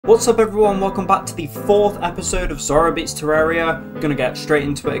What's up everyone, welcome back to the 4th episode of Zora Beats Terraria. Gonna get straight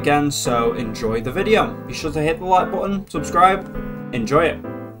into it again, so enjoy the video. Be sure to hit the like button, subscribe, enjoy it.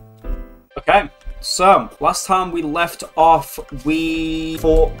 Okay, so last time we left off, we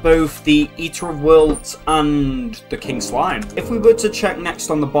fought both the Eater of Worlds and the King Slime. If we were to check next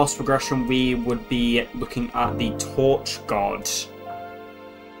on the boss progression, we would be looking at the Torch God,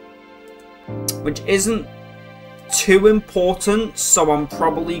 which isn't too important, so I'm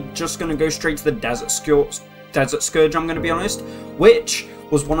probably just going to go straight to the Desert Scourge, I'm going to be honest, which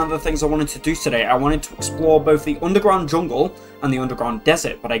was one of the things I wanted to do today. I wanted to explore both the underground jungle and the underground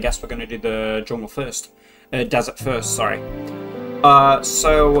desert, but I guess we're going to do the jungle first. Desert first, sorry.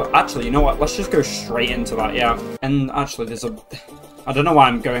 So, actually, you know what, let's just go straight into that, yeah. And actually, there's a... I don't know why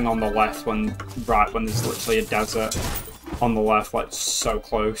I'm going on the left when there's literally a desert on the left, like so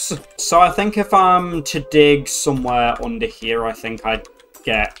close. So I think if I'm to dig somewhere under here, I think I'd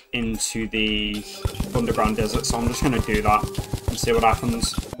get into the underground desert. So I'm just going to do that and see what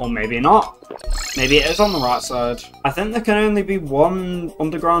happens. Or maybe not. Maybe it is on the right side. I think there can only be one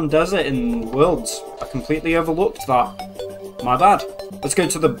underground desert in Worlds. I completely overlooked that. My bad. Let's go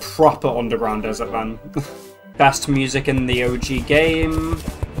to the proper underground desert then. Best music in the OG game.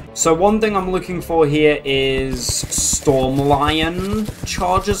 So one thing I'm looking for here is Storm Lion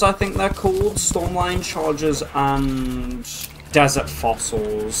charges, I think they're called. Storm Lion charges and Desert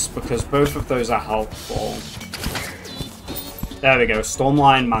Fossils, because both of those are helpful. There we go, Storm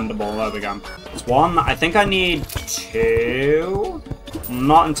Lion Mandible, there we go. That's one. I think I need two. I'm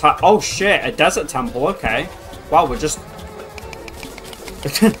not entirely... Oh shit, a Desert Temple, okay. Wow, we're just...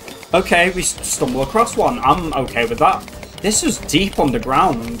 Okay, we stumble across one. I'm okay with that. This is deep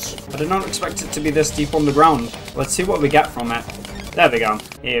underground. I did not expect it to be this deep underground. Let's see what we get from it. There we go.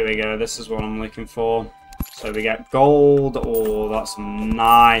 Here we go. This is what I'm looking for. So we get gold. Oh, that's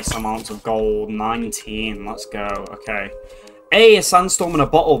nice amounts of gold. 19. Let's go. Okay. Hey, a sandstorm in a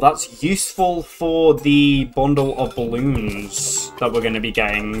bottle. That's useful for the bundle of balloons that we're going to be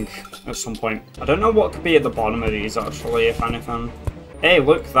getting at some point. I don't know what could be at the bottom of these, actually, if anything. Hey,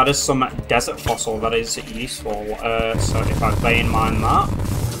 look, that is some desert fossil that is useful, so if I bear in mind that.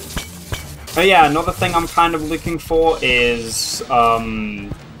 Oh yeah, another thing I'm kind of looking for is,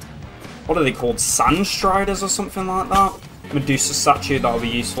 what are they called, sand striders or something like that? Medusa statue, that'll be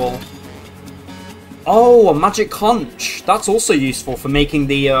useful. Oh, a magic conch, that's also useful for making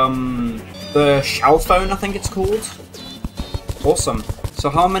the shell phone, I think it's called. Awesome. So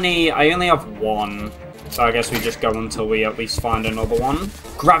how many, I only have one. So I guess we just go until we at least find another one.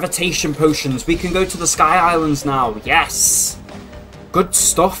 Gravitation potions. We can go to the Sky Islands now. Yes! Good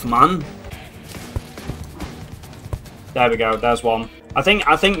stuff, man. There we go. There's one. I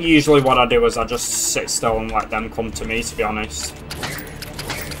think usually what I do is I just sit still and let them come to me, to be honest.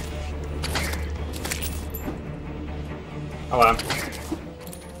 Hello.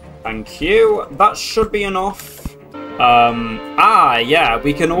 Thank you. That should be enough. Yeah,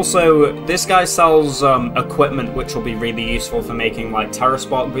 we can also, this guy sells equipment which will be really useful for making like terror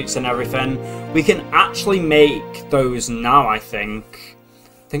spot boots and everything. We can actually make those now, I think.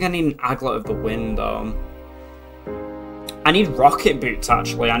 I think I need an Aglet of the Wind though. I need rocket boots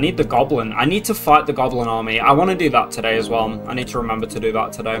actually. I need the goblin. I need to fight the goblin army. I want to do that today as well. I need to remember to do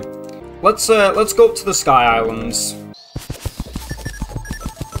that today. Let's go up to the Sky Islands.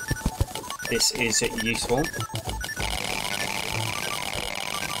 This is useful.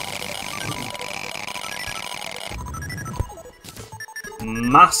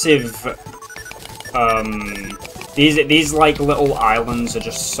 Massive, these like little islands are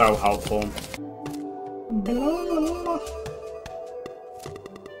just so helpful.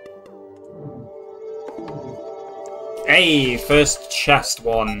 Hey, first chest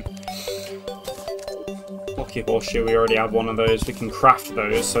one. Lucky horseshoe, we already have one of those. We can craft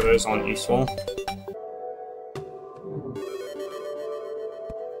those, so those aren't useful.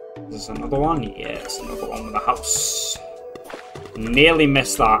 There's another one? Yes, another one with a house. Nearly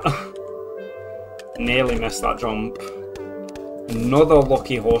missed that. Nearly missed that jump. Another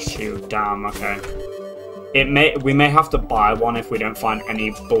lucky horseshoe. Damn, okay. We may have to buy one if we don't find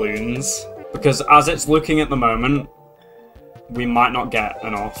any balloons. Because as it's looking at the moment, we might not get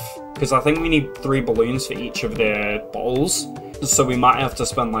enough. Because I think we need 3 balloons for each of the bottles. So we might have to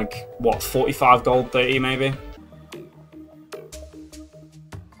spend like, what, 45 gold, 30 maybe?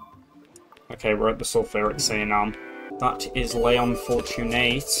 Okay, we're at the sulfuric sea now. That is Leon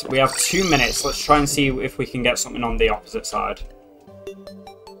Fortunate. We have 2 minutes. Let's try and see if we can get something on the opposite side.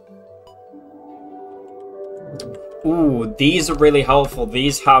 Ooh, these are really helpful.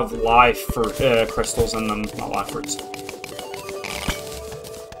 These have life fruit, crystals in them. Not life fruits.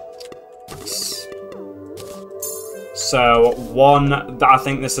 So one, I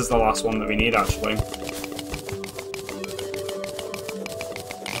think this is the last one that we need actually.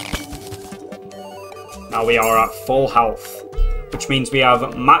 Now we are at full health, which means we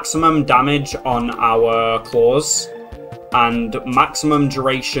have maximum damage on our claws and maximum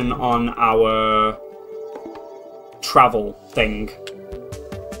duration on our travel thing.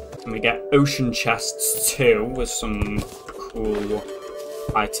 And we get ocean chests too, with some cool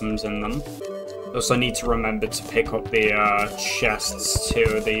items in them. Also need to remember to pick up the chests too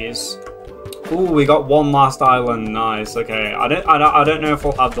of these. Ooh, we got one last island. Nice. Okay, I don't know if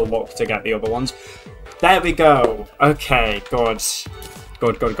we'll have the luck to get the other ones. There we go. Okay, good.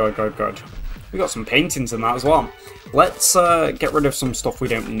 Good. We got some paintings in that as well. Let's get rid of some stuff we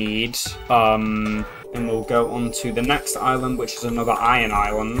don't need. And we'll go on to the next island, which is another iron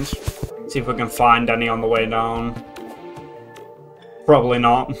island. See if we can find any on the way down. Probably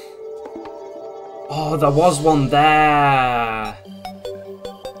not. Oh, there was one there. I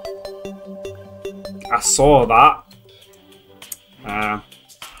saw that.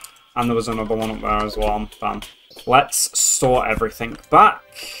 And there was another one up there as well. Bam. Let's store everything back.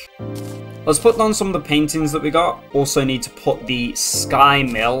 Let's put down some of the paintings that we got. Also need to put the sky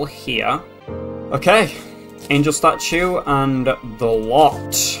mill here. Okay. Angel statue and the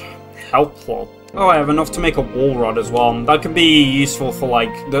lot. Helpful. Oh, I have enough to make a wall rod as well. That could be useful for,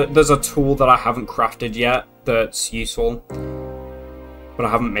 like, there's a tool that I haven't crafted yet that's useful. But I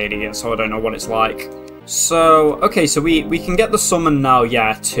haven't made it yet, so I don't know what it's like. So, okay, so we can get the summon now,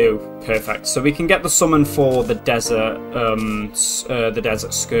 yeah, 2. Perfect. So we can get the summon for the desert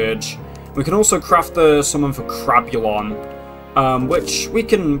Scourge. We can also craft the summon for Crabulon, which we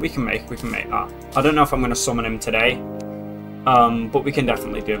can make that. I don't know if I'm going to summon him today, but we can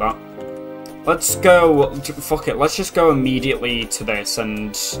definitely do that. Let's go, fuck it, let's just go immediately to this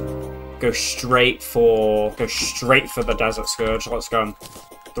and go straight for the Desert Scourge. Let's go.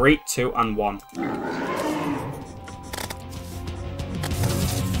 3, 2, and 1.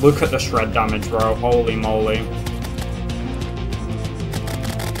 Look at the shred damage, bro. Holy moly.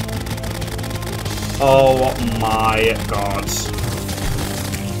 Oh my god.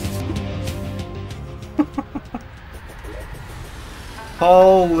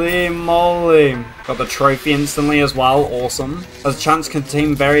 Holy moly. Got the trophy instantly as well. Awesome. Has a chance to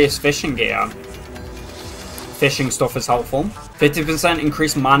contain various fishing gear. Fishing stuff is helpful. 50%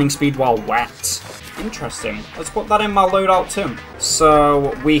 increased mining speed while wet. Interesting. Let's put that in my loadout too.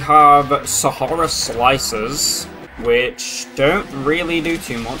 So we have Sahara slices, which don't really do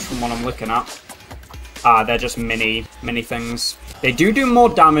too much from what I'm looking at. They're just mini things. They do more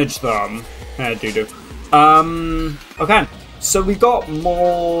damage though. Okay. So we got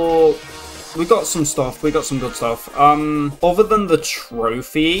more. We got some stuff. We got some good stuff. Other than the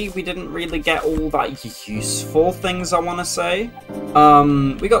trophy, we didn't really get all that useful things, I want to say.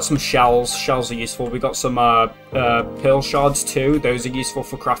 We got some shells. Shells are useful. We got some pearl shards too. Those are useful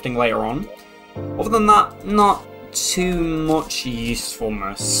for crafting later on. Other than that, not too much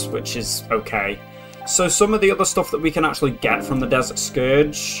usefulness, which is okay. So some of the other stuff that we can actually get from the Desert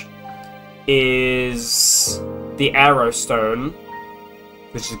Scourge is the arrow stone,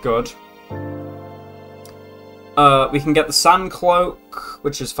 which is good. We can get the sand cloak,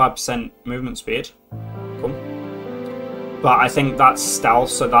 which is 5% movement speed. Cool. But I think that's stealth,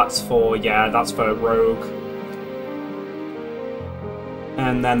 so that's for, yeah, that's for rogue.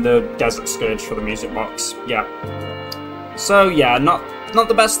 And then the Desert Scourge for the music box. Yeah. So yeah, not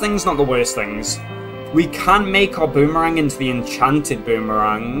the best things, not the worst things. We can make our boomerang into the enchanted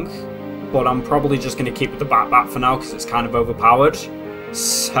boomerang, but I'm probably just going to keep the bat for now because it's kind of overpowered.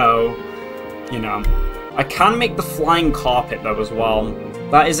 So, you know. I can make the flying carpet though as well.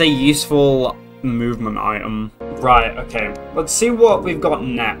 That is a useful movement item. Right, okay. Let's see what we've got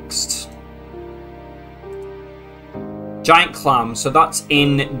next. Giant clam, so that's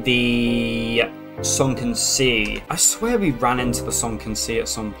in the sunken sea. I swear we ran into the sunken sea at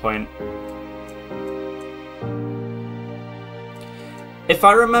some point. If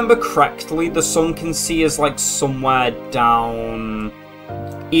I remember correctly, the sunken sea is like somewhere down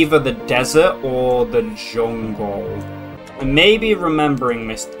either the desert or the jungle. I may be remembering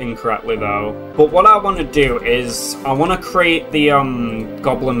this incorrectly though, but what I want to do is I want to create the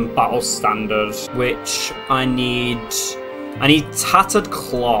goblin battle standard, which I need tattered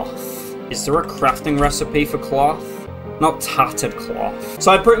cloth. Is there a crafting recipe for cloth? Not tattered cloth.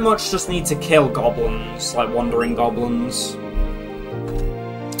 So I pretty much just need to kill goblins, like wandering goblins.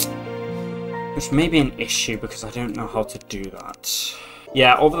 Which may be an issue because I don't know how to do that.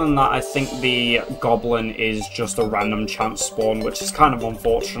 Yeah, other than that, I think the goblin is just a random chance spawn, which is kind of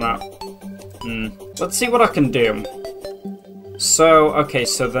unfortunate. Let's see what I can do. So, okay,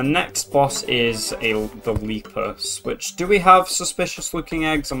 so the next boss is the Lepus, which, do we have suspicious looking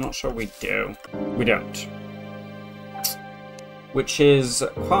eggs? I'm not sure we do. We don't. Which is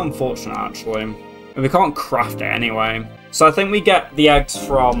quite unfortunate, actually. And we can't craft it anyway. So I think we get the eggs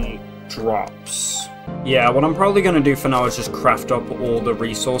from drops. Yeah, what I'm probably going to do for now is just craft up all the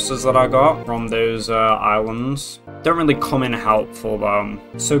resources that I got from those islands. Don't really come in helpful, though.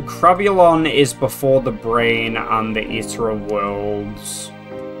 So Crabulon is before the Brain and the Eater of Worlds.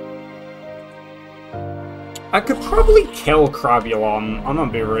 I could probably kill Crabulon, I'm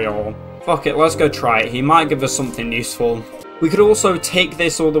gonna be real. Fuck it, let's go try it. He might give us something useful. We could also take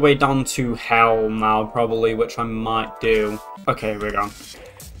this all the way down to hell now, probably, which I might do. Okay, here we go.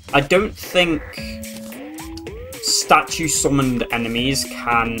 I don't think statue-summoned enemies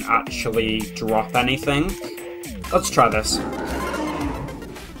can actually drop anything. Let's try this.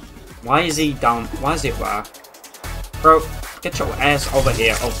 Why is he down? Why is he there? Bro, get your ass over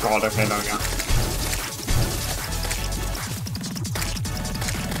here. Oh god, okay, there we go.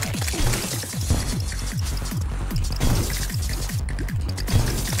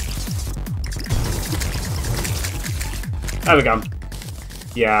 There we go.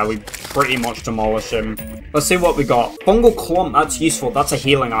 Yeah, we pretty much demolished him. Let's see what we got. Fungal Clump, that's useful. That's a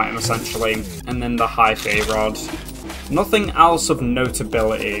healing item, essentially. And then the High Fey Rod. Nothing else of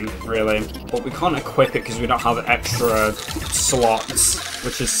notability, really. But we can't equip it because we don't have extra slots,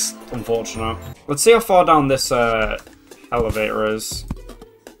 which is unfortunate. Let's see how far down this elevator is.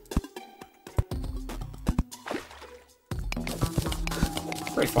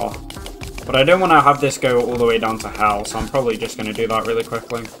 Pretty far. But I don't want to have this go all the way down to hell, so I'm probably just going to do that really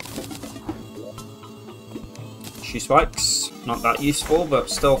quickly. Shoe spikes. Not that useful, but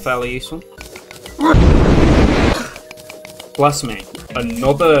still fairly useful. Bless me.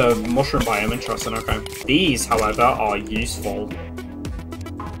 Another mushroom biome, interesting, okay. These, however, are useful.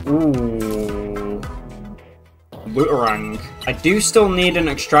 Ooh. Looterang. I do still need an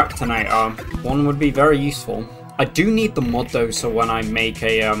extractinator. One would be very useful. I do need the mod though, so when I make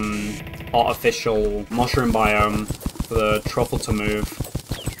a artificial mushroom biome for the truffle to move.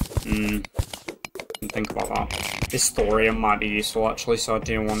 Think about that. This thorium might be useful actually, so I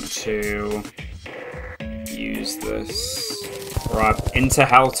do want to use this. Right, into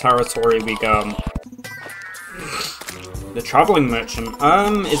hell territory we go. The traveling merchant.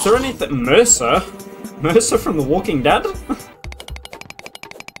 Is there anything? Mercer? Mercer from The Walking Dead?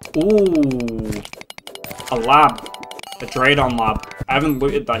 Ooh. A lab. A Draydon lab. I haven't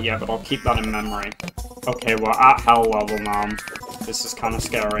looted that yet, but I'll keep that in memory. Okay, we're at hell level now. This is kind of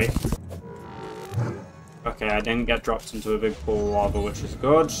scary. Okay, I didn't get dropped into a big pool of lava, which is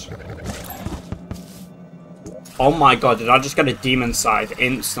good. Oh my god, did I just get a demon scythe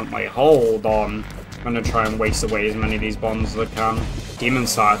instantly? Hold on. I'm gonna try and waste away as many of these bombs as I can. Demon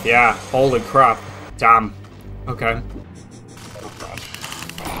scythe, yeah. Holy crap. Damn. Okay. Oh god.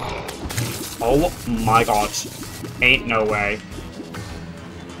 Oh my god. Ain't no way.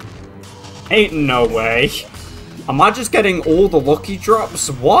 Ain't no way. Am I just getting all the lucky drops?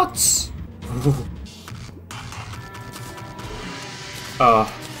 What?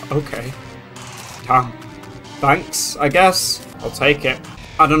 Okay. Damn. Thanks, I guess. I'll take it.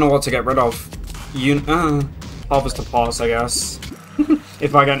 I don't know what to get rid of. Harvest to pass, I guess.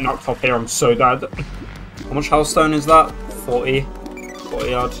 If I get knocked off here, I'm so dead. How much hellstone is that? 40?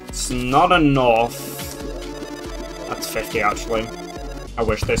 40 odd. It's not enough. That's 50, actually. I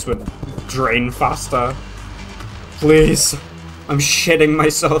wish this would drain faster. Please. I'm shitting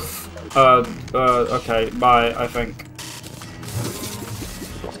myself. Okay, bye, I think.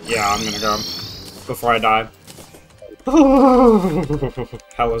 Yeah, I'm gonna go. Before I die.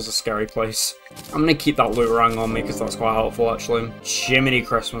 Hell is a scary place. I'm gonna keep that Looterang on me because that's quite helpful actually. Jiminy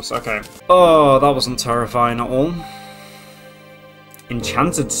Christmas, okay. Oh, that wasn't terrifying at all.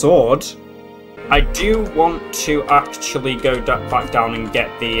 Enchanted sword. I do want to actually go back down and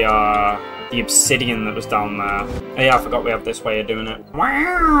get the obsidian that was down there. Oh yeah, I forgot we have this way of doing it.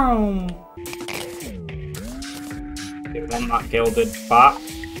 Wow! You want that gilded bat.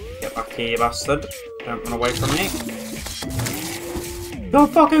 Get back here, you bastard. Don't run away from me.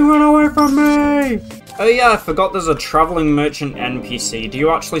 Don't fucking run away from me! Oh yeah, I forgot there's a traveling merchant NPC. Do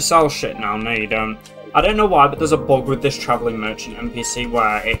you actually sell shit now? No, you don't. I don't know why, but there's a bug with this traveling merchant NPC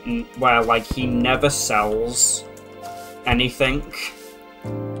where like he never sells anything.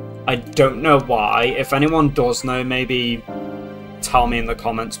 I don't know why. If anyone does know, maybe tell me in the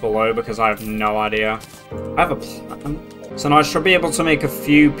comments below because I have no idea. I have a platinum. So now I should be able to make a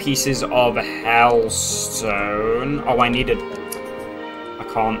few pieces of hellstone. Oh, I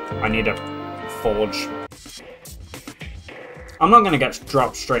can't. I need a forge. I'm not gonna get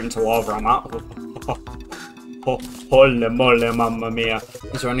dropped straight into lava, am I? Holy moly, mamma mia.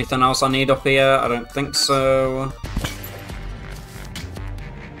 Is there anything else I need up here? I don't think so.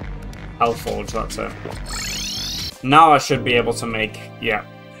 Hellforge, that's it. Now I should be able to make, yeah,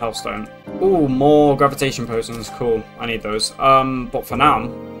 Hellstone. Ooh, more gravitation potions, cool. I need those. But for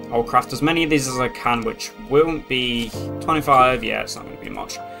now, I'll craft as many of these as I can, which won't be 25, yeah, it's not gonna be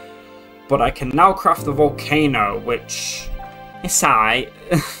much. But I can now craft the volcano, which is alright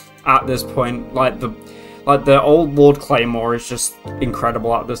at this point. Like the old Lord Claymore is just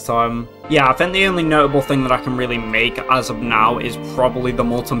incredible at this time. Yeah, I think the only notable thing that I can really make as of now is probably the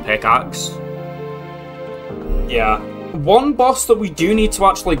Molten Pickaxe. Yeah. One boss that we do need to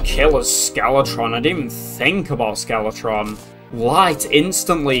actually kill is Skeletron. I didn't even think about Skeletron. Light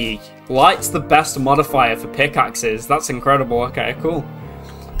instantly. Light's the best modifier for pickaxes. That's incredible. Okay, cool.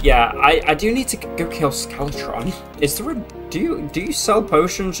 Yeah, I do need to go kill Skeletron. Is there a... Do you sell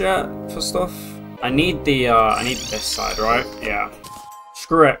potions yet for stuff? I need this side, right? Yeah.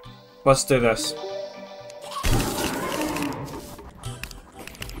 Screw it. Let's do this.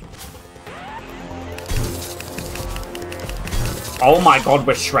 Oh my god,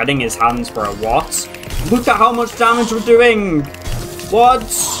 we're shredding his hands, bro. What? Look at how much damage we're doing! What?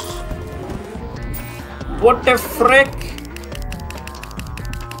 What the frick?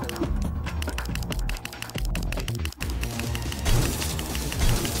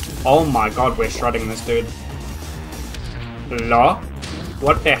 Oh my god, we're shredding this dude. La?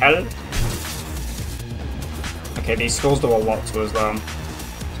 What the hell? Okay, these skulls do a lot to us though.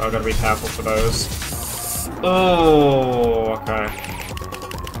 So I've got to be careful for those. Oh, okay.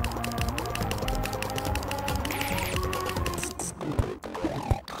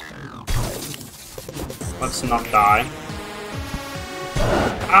 Let's not die.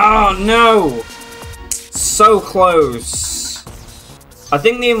 Oh no! So close. I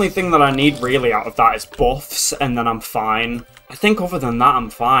think the only thing that I need really out of that is buffs, and then I'm fine. I think other than that, I'm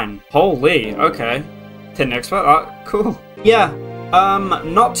fine. Holy, okay. Didn't expect that. Cool. Yeah.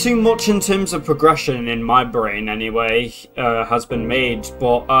 Not too much in terms of progression in my brain anyway, has been made,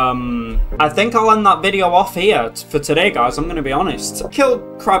 but, I think I'll end that video off here for today, guys, I'm gonna be honest. Killed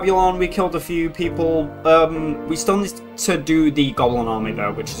Crabulon, we killed a few people, we still need to do the Goblin Army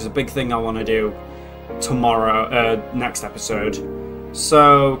though, which is a big thing I want to do tomorrow, next episode.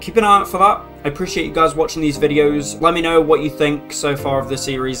 So, keep an eye out for that. I appreciate you guys watching these videos. Let me know what you think so far of the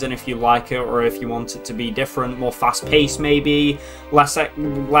series and if you like it or if you want it to be different, more fast-paced maybe, less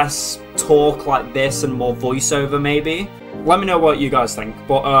talk like this and more voiceover maybe. Let me know what you guys think.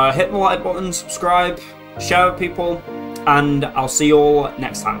 But hit the like button, subscribe, share with people, and I'll see you all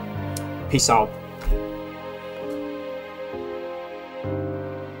next time. Peace out.